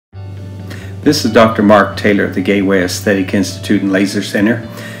This is Dr. Mark Taylor of the Gateway Aesthetic Institute and Laser Center.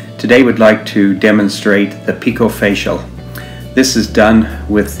 Today we'd like to demonstrate the PicoFacial. This is done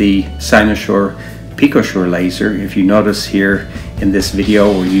with the Cynosure PicoSure laser. If you notice here in this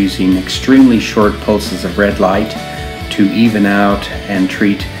video, we're using extremely short pulses of red light to even out and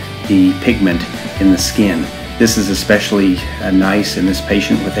treat the pigment in the skin. This is especially nice in this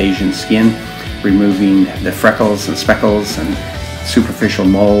patient with Asian skin, removing the freckles and speckles and superficial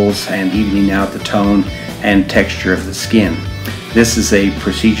moles and evening out the tone and texture of the skin. This is a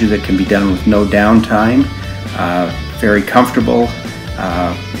procedure that can be done with no downtime, very comfortable,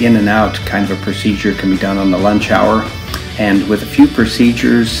 in and out kind of a procedure. Can be done on the lunch hour, and with a few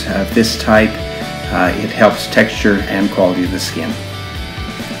procedures of this type, it helps texture and quality of the skin.